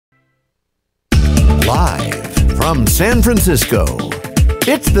Live from San Francisco,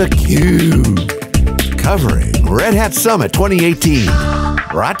 it's theCUBE. Covering Red Hat Summit 2018.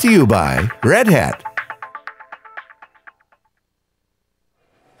 Brought to you by Red Hat.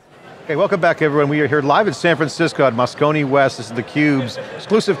 Okay, welcome back everyone. We are here live in San Francisco at Moscone West. This is theCUBE's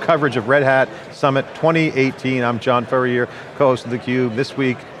exclusive coverage of Red Hat Summit 2018. I'm John Furrier, co-host of theCUBE. This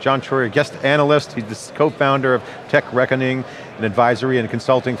week, John Furrier, guest analyst. He's the co-founder of Tech Reckoning, an advisory and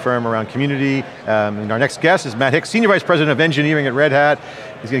consulting firm around community. And our next guest is Matt Hicks, Senior Vice President of Engineering at Red Hat.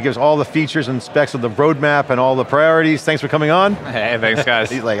 He's going to give us all the features and specs of the roadmap and all the priorities. Thanks for coming on. Hey, thanks guys.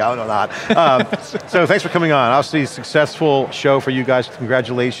 He's like, oh no, not. So thanks for coming on. Obviously, successful show for you guys.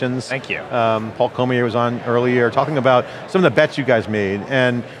 Congratulations. Thank you. Paul Comier was on earlier talking about some of the bets you guys made.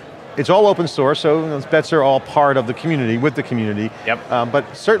 And it's all open source, so those bets are all part of the community, with the community. Yep.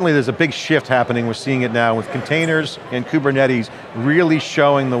 But certainly there's a big shift happening. We're seeing it now with containers and Kubernetes really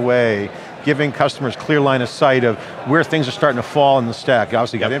showing the way, giving customers clear line of sight of where things are starting to fall in the stack. You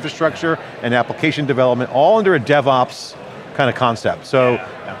obviously got infrastructure and application development all under a DevOps kind of concept. So,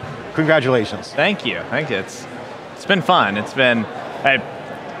 congratulations. Thank you, It's been fun. I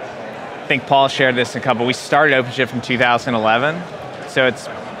think Paul shared this in a couple, we started OpenShift in 2011, so it's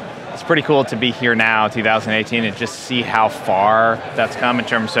pretty cool to be here now, 2018, and just see how far that's come in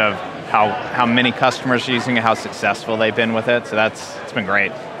terms of how many customers are using it, how successful they've been with it, so it's been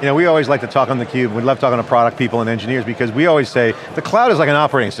great. You know, we always like to talk on theCUBE, we love talking to product people and engineers because we always say, the cloud is like an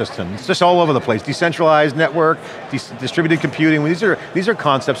operating system. It's just all over the place. Decentralized network, distributed computing, these are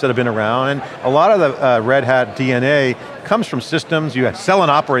concepts that have been around, and a lot of the Red Hat DNA comes from systems. You sell an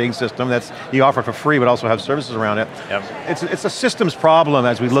operating system that's you offer for free, but also have services around it. Yep. It's a systems problem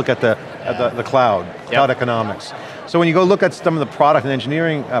as we look at the cloud economics. So when you go look at some of the product and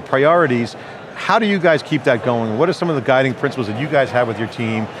engineering priorities, how do you guys keep that going? What are some of the guiding principles that you guys have with your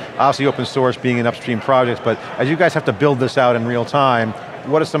team? Obviously open source being an upstream project, but as you guys have to build this out in real time,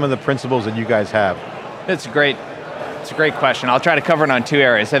 what are some of the principles that you guys have? It's a great question. I'll try to cover it on two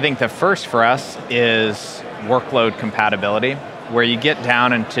areas. I think the first for us is workload compatibility, where you get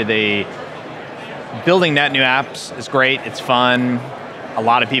down into the building net new apps is great, it's fun, a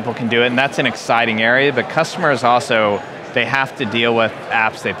lot of people can do it, and that's an exciting area, but customers also, they have to deal with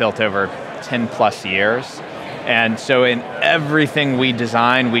apps they built over 10 plus years. And so in everything we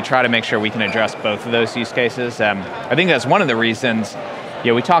design, we try to make sure we can address both of those use cases. I think that's one of the reasons,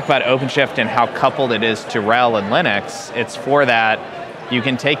 we talk about OpenShift and how coupled it is to RHEL and Linux. It's for that, you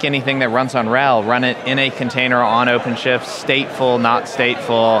can take anything that runs on RHEL, run it in a container on OpenShift, stateful, not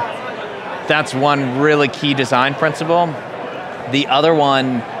stateful. That's one really key design principle. The other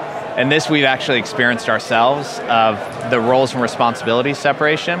one, and this we've actually experienced ourselves, of the roles and responsibilities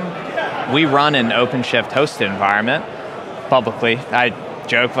separation. We run an OpenShift hosted environment publicly. I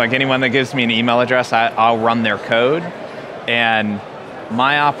joke, like anyone that gives me an email address, I'll run their code. And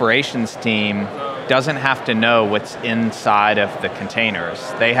my operations team doesn't have to know what's inside of the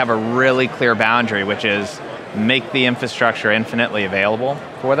containers. They have a really clear boundary, which is make the infrastructure infinitely available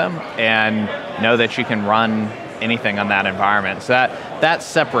for them and know that you can run anything on that environment. So that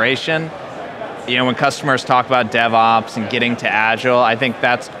separation, when customers talk about DevOps and getting to Agile, I think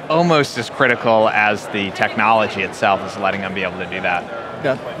that's almost as critical as the technology itself is letting them be able to do that.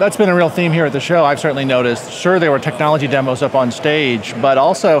 Yeah, that's been a real theme here at the show. I've certainly noticed. Sure, there were technology demos up on stage, but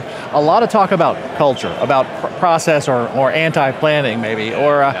also a lot of talk about culture, about process or anti-planning maybe,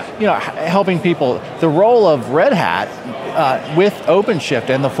 or helping people. The role of Red Hat with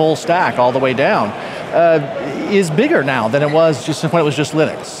OpenShift and the full stack all the way down is bigger now than it was just when it was just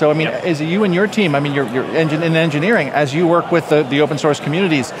Linux. So I mean, as you and your team, you're in engineering, as you work with the open source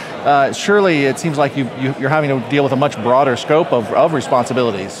communities, surely it seems like you're having to deal with a much broader scope of responsibilities.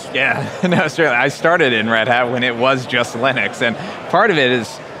 Yeah, no, certainly. I started in Red Hat when it was just Linux, and part of it is,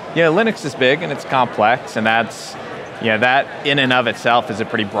 Linux is big and it's complex, and that's, that in and of itself is a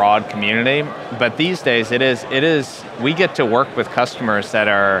pretty broad community. But these days it is, we get to work with customers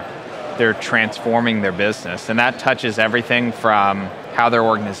that they're transforming their business, and that touches everything from how they're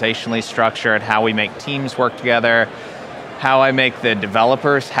organizationally structured, how we make teams work together, how I make the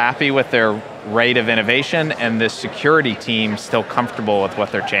developers happy with their rate of innovation, and the security team still comfortable with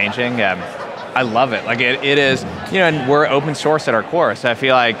what they're changing. I love it. Like it is, and we're open source at our core, so I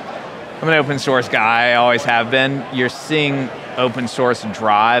feel like I'm an open source guy, I always have been. You're seeing open source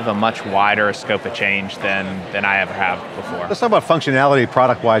drive a much wider scope of change than I ever have before. Let's talk about functionality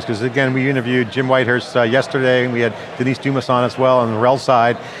product-wise, because again, we interviewed Jim Whitehurst yesterday, and we had Denise Dumas on as well on the RHEL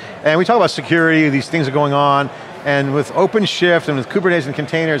side, and we talk about security, these things are going on, and with OpenShift and with Kubernetes and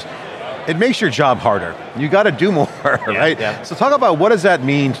containers, it makes your job harder. You got to do more, right? Yeah. So talk about what does that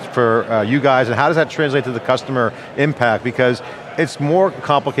mean for you guys, and how does that translate to the customer impact? Because it's more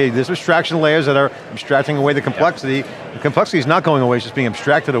complicated. There's abstraction layers that are abstracting away the complexity. The complexity is not going away, it's just being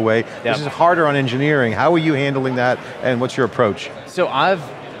abstracted away. This is harder on engineering. How are you handling that, and what's your approach? So I've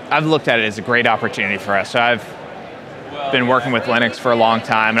looked at it as a great opportunity for us. So I've been working with Linux for a long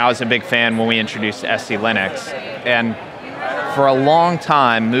time, and I was a big fan when we introduced SC Linux. And for a long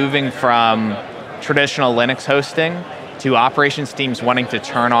time, moving from traditional Linux hosting to operations teams wanting to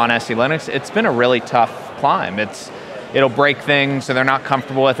turn on SC Linux, it's been a really tough climb. It'll break things, so they're not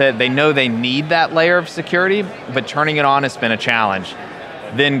comfortable with it. They know they need that layer of security, but turning it on has been a challenge.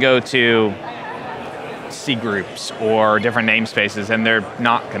 Then go to C groups or different namespaces, and they're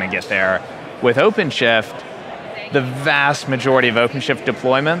not going to get there. With OpenShift, the vast majority of OpenShift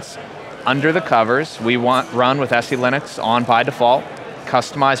deployments, under the covers, we run with SC Linux on by default,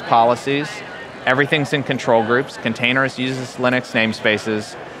 customized policies, everything's in control groups, containers uses Linux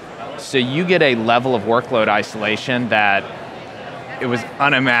namespaces, so you get a level of workload isolation that it was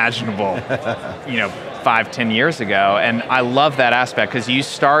unimaginable 5-10 years ago, and I love that aspect because you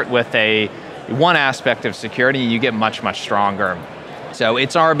start with one aspect of security, you get much, much stronger. So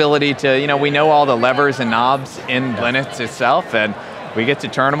it's our ability to, we know all the levers and knobs in Linux itself, and we get to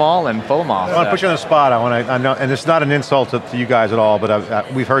turn them all and pull them off. I want to put you on the spot. I know, and it's not an insult to you guys at all,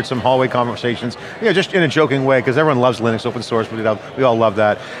 but we've heard some hallway conversations, just in a joking way, because everyone loves Linux, open source, we all love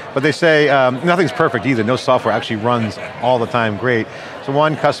that. But they say nothing's perfect either. No software actually runs all the time great. So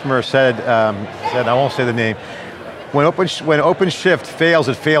one customer said, I won't say the name, when OpenShift fails,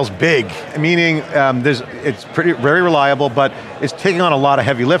 it fails big, meaning it's very reliable, but it's taking on a lot of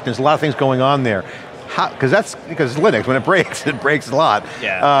heavy lifting. There's a lot of things going on there. Because it's Linux, when it breaks a lot.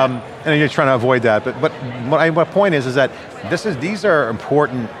 Yeah. And you're trying to avoid that. But my point is that these are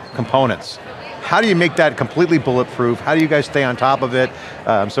important components. How do you make that completely bulletproof? How do you guys stay on top of it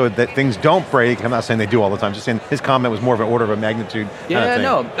so that things don't break? I'm not saying they do all the time, just saying his comment was more of an order of a magnitude kind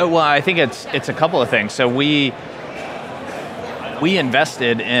of thing. No, well, I think it's a couple of things. So we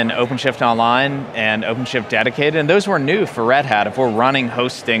invested in OpenShift Online and OpenShift Dedicated, and those were new for Red Hat if we're running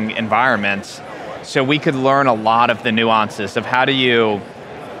hosting environments. So we could learn a lot of the nuances of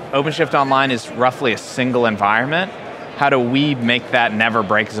OpenShift Online is roughly a single environment. How do we make that never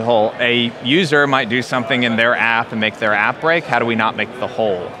break as a whole? A user might do something in their app and make their app break. How do we not make the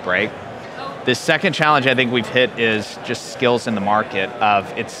whole break? The second challenge I think we've hit is just skills in the market of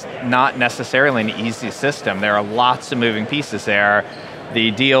it's not necessarily an easy system. There are lots of moving pieces there. The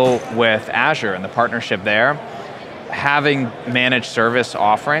deal with Azure and the partnership there, having managed service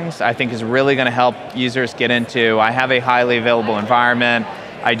offerings, I think is really going to help users get into, I have a highly available environment,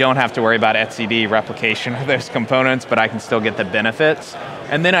 I don't have to worry about etcd replication of those components, but I can still get the benefits.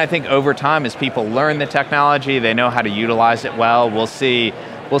 And then I think over time, as people learn the technology, they know how to utilize it well, we'll see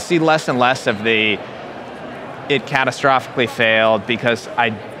less and less of it catastrophically failed because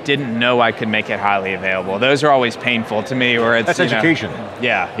I didn't know I could make it highly available. Those are always painful to me where it's- That's education.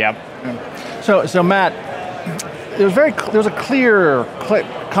 So Matt, there's a clear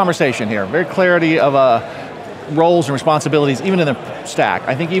conversation here, very clarity of roles and responsibilities, even in the stack.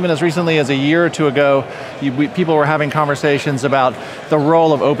 I think even as recently as a year or two ago, people were having conversations about the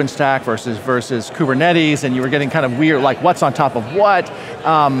role of OpenStack versus Kubernetes, and you were getting kind of weird, like what's on top of what,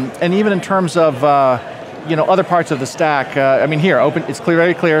 and even in terms of other parts of the stack. It's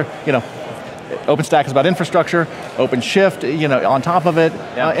very clear. OpenStack is about infrastructure, OpenShift, on top of it,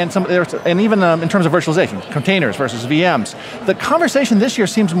 and even in terms of virtualization, containers versus VMs. The conversation this year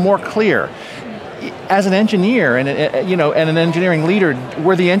seems more clear. As an engineer and an engineering leader,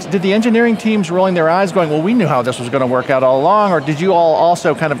 did the engineering teams rolling their eyes, going, "Well, we knew how this was going to work out all along," or did you all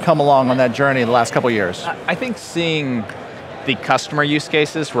also kind of come along on that journey the last couple of years? I think seeing the customer use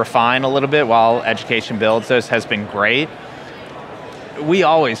cases refine a little bit while education builds those has been great. We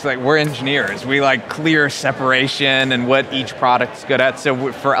always, we're engineers, we like clear separation and what each product's good at,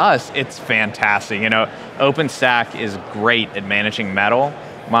 so for us, it's fantastic. OpenStack is great at managing metal.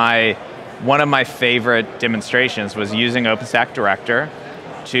 One of my favorite demonstrations was using OpenStack Director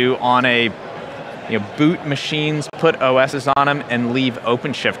to, on boot machines, put OSs on them and leave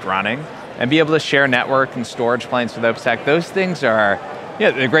OpenShift running and be able to share network and storage planes with OpenStack. Those things are,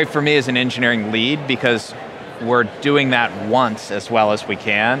 they're great for me as an engineering lead because we're doing that once as well as we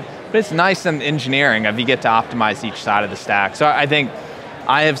can. But it's nice in engineering if you get to optimize each side of the stack. So I think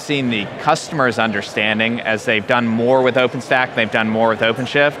I have seen the customers' understanding as they've done more with OpenStack, they've done more with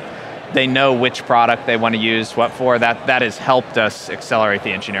OpenShift. they know which product they want to use, what for. That has helped us accelerate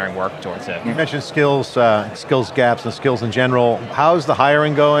the engineering work towards it. You mentioned skills gaps and skills in general. How's the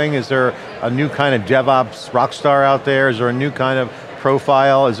hiring going? Is there a new kind of DevOps rock star out there? Is there a new kind of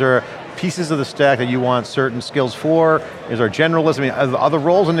profile? Is there pieces of the stack that you want certain skills for? Is there generalism? I mean, are the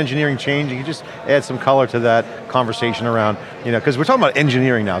roles in engineering changing? You just add some color to that conversation around, because we're talking about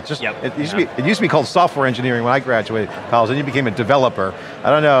engineering now. It's just, it used to be called software engineering when I graduated college, and you became a developer. I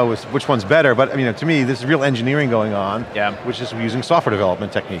don't know which one's better, but to me, this is real engineering going on, which is using software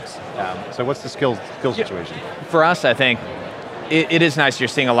development techniques. So what's the skill situation? For us, I think, it is nice. You're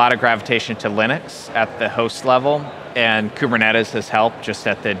seeing a lot of gravitation to Linux at the host level, and Kubernetes has helped just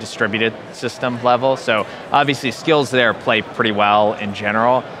at the distributed system level. So obviously skills there play pretty well in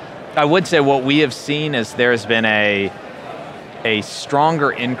general. I would say what we have seen is there's been a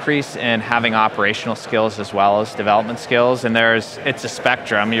stronger increase in having operational skills as well as development skills, and it's a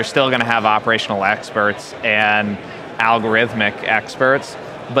spectrum. You're still going to have operational experts and algorithmic experts,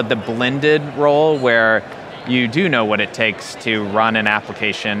 but the blended role where you do know what it takes to run an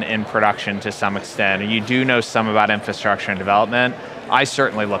application in production to some extent, and you do know some about infrastructure and development. I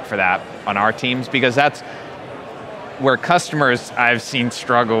certainly look for that on our teams, because that's where customers I've seen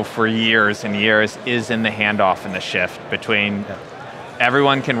struggle for years and years, is in the handoff and the shift between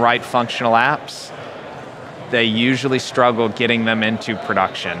everyone can write functional apps. They usually struggle getting them into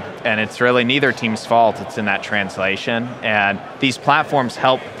production, and it's really neither team's fault, it's in that translation, and these platforms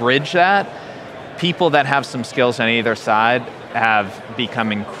help bridge that. People that have some skills on either side have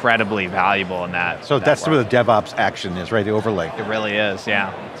become incredibly valuable in that. So that's where the DevOps action is, right? The overlay. It really is,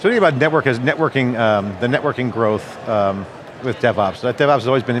 yeah. So think about networking, the networking growth with DevOps. So that DevOps has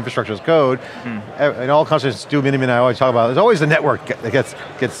always been infrastructure as code. In all conversations, Stu Miniman and I always talk about, there's always the network that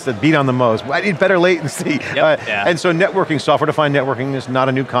gets beat on the most. I need better latency. And so networking, software-defined networking is not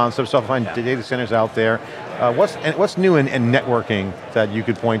a new concept. Software-defined data centers out there. What's new in networking that you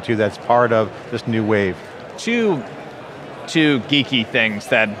could point to that's part of this new wave? Two geeky things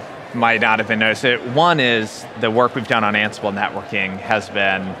that might not have been noticed. One is the work we've done on Ansible networking has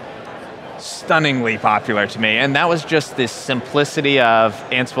been stunningly popular to me, and that was just this simplicity of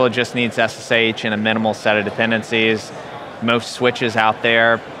Ansible just needs SSH and a minimal set of dependencies. Most switches out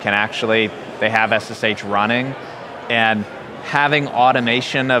there they have SSH running, and having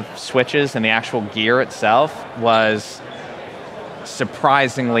automation of switches and the actual gear itself was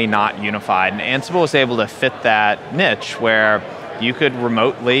surprisingly not unified. And Ansible was able to fit that niche where you could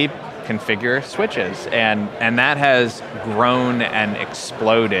remotely configure switches, and that has grown and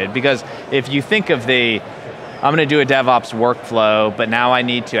exploded. Because if you think of I'm going to do a DevOps workflow, but now I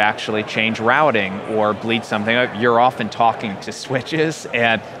need to actually change routing or bleed something, you're often talking to switches,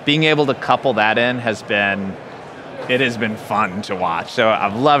 and being able to couple that in has been fun to watch. So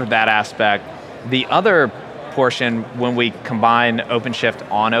I've loved that aspect. The other portion, when we combine OpenShift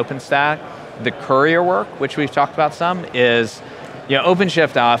on OpenStack, the courier work, which we've talked about some, is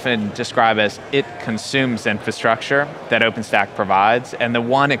OpenShift I often describe as it consumes infrastructure that OpenStack provides, and the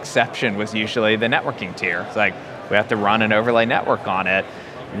one exception was usually the networking tier. It's like, we have to run an overlay network on it.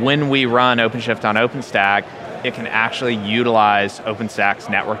 When we run OpenShift on OpenStack, it can actually utilize OpenStack's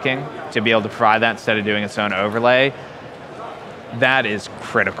networking to be able to provide that instead of doing its own overlay. That is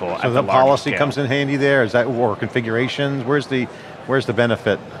critical. So the policy comes in handy there? Is that, or configurations? Where's the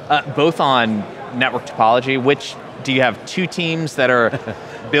benefit? Both on network topology, which do you have two teams that are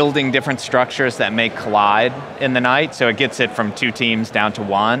building different structures that may collide in the night, so it gets it from two teams down to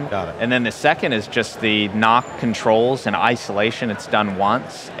one. Got it. And then the second is just the NOC controls and isolation. It's done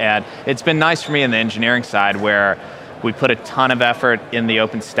once, and it's been nice for me in the engineering side where we put a ton of effort in the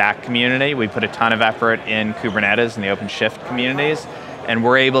OpenStack community, we put a ton of effort in Kubernetes and the OpenShift communities, and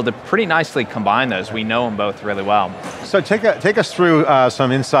we're able to pretty nicely combine those. We know them both really well. So take us through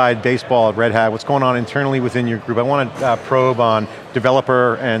some inside baseball at Red Hat. What's going on internally within your group? I want to probe on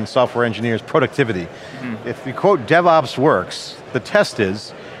developer and software engineers' productivity. If you quote DevOps works, the test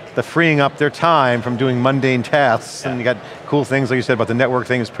is the freeing up their time from doing mundane tasks, and you got cool things like you said about the network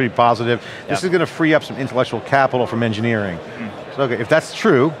thing is pretty positive. This is going to free up some intellectual capital from engineering. So okay, if that's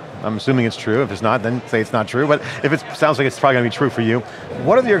true, I'm assuming it's true. If it's not, then say it's not true. But if it sounds like it's probably going to be true for you,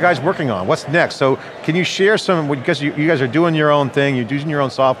 what are your guys working on? What's next? So can you share some, because you guys are doing your own thing, you're using your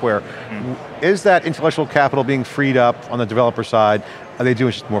own software. Is that intellectual capital being freed up on the developer side? Are they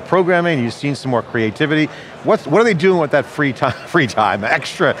doing just more programming? You've seen some more creativity. What are they doing with that free time,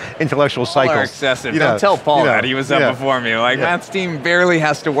 extra intellectual cycles? All are excessive. Don't tell Paul that, he was up before me. Like, Matt's team barely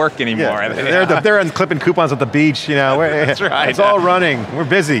has to work anymore. They're clipping coupons at the beach, That's right. It's all running, we're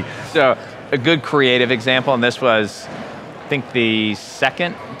busy. So, a good creative example, and this was think the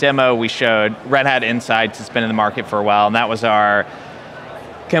second demo we showed, Red Hat Insights, has been in the market for a while, and that was our,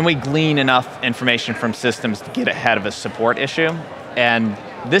 can we glean enough information from systems to get ahead of a support issue? And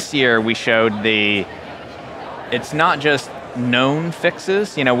this year we showed it's not just known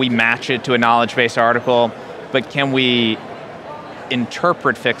fixes, we match it to a knowledge base article, but can we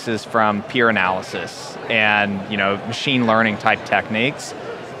interpret fixes from peer analysis and machine learning type techniques?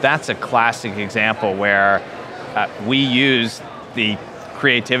 That's a classic example where we use the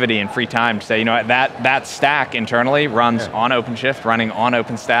creativity and free time to say, that stack internally runs on OpenShift, running on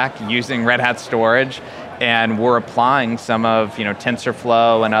OpenStack, using Red Hat storage, and we're applying some of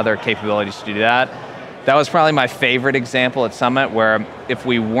TensorFlow and other capabilities to do that. That was probably my favorite example at Summit, where if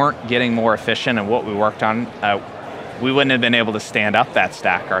we weren't getting more efficient in what we worked on, we wouldn't have been able to stand up that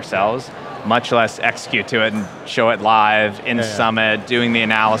stack ourselves, much less execute to it and show it live in Summit, doing the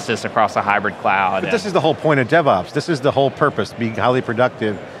analysis across a hybrid cloud. But this is the whole point of DevOps. This is the whole purpose, being highly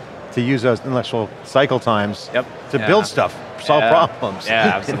productive, to use those intellectual cycle times to build stuff, solve problems.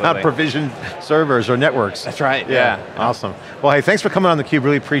 Yeah, absolutely. Not provision servers or networks. That's right, Awesome. Well, hey, thanks for coming on theCUBE,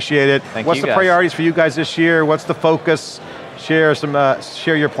 really appreciate it. What's the priorities for you guys this year? What's the focus? Share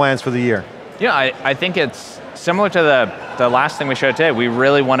your plans for the year. Yeah, I think it's similar to the last thing we showed today. We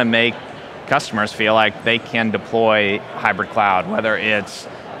really want to make customers feel like they can deploy hybrid cloud, whether it's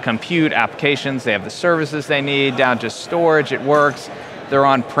compute applications, they have the services they need, down to storage, it works. They're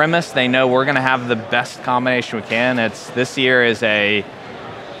on premise, they know we're going to have the best combination we can. This year is a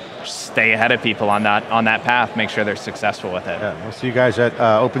stay ahead of people on that path, make sure they're successful with it. Yeah, we'll see you guys at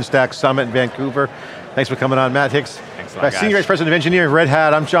OpenStack Summit in Vancouver. Thanks for coming on, Matt Hicks. Thanks a lot, guys. Senior Vice President of Engineering, Red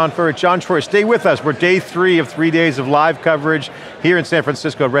Hat. I'm John Furrier. John Furrier, stay with us. We're day 3 of 3 days of live coverage here in San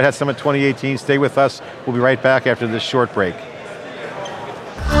Francisco, Red Hat Summit 2018. Stay with us. We'll be right back after this short break.